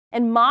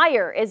And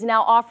Meijer is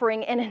now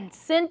offering an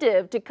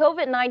incentive to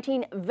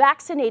COVID-19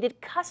 vaccinated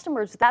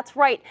customers. That's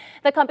right.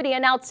 The company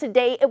announced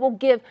today it will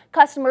give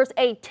customers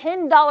a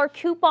 $10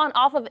 coupon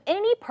off of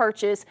any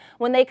purchase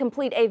when they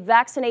complete a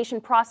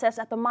vaccination process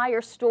at the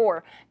Meijer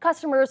store.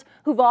 Customers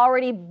who've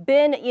already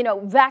been,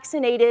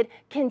 vaccinated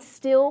can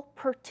still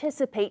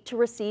participate to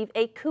receive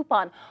a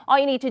coupon. All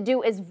you need to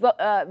do is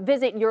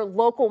visit your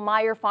local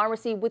Meijer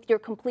pharmacy with your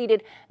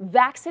completed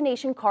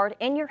vaccination card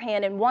in your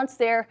hand, and once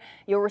there,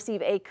 you'll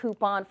receive a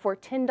coupon for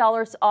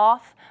 $10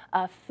 off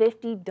a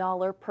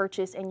 $50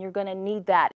 purchase, and you're going to need that.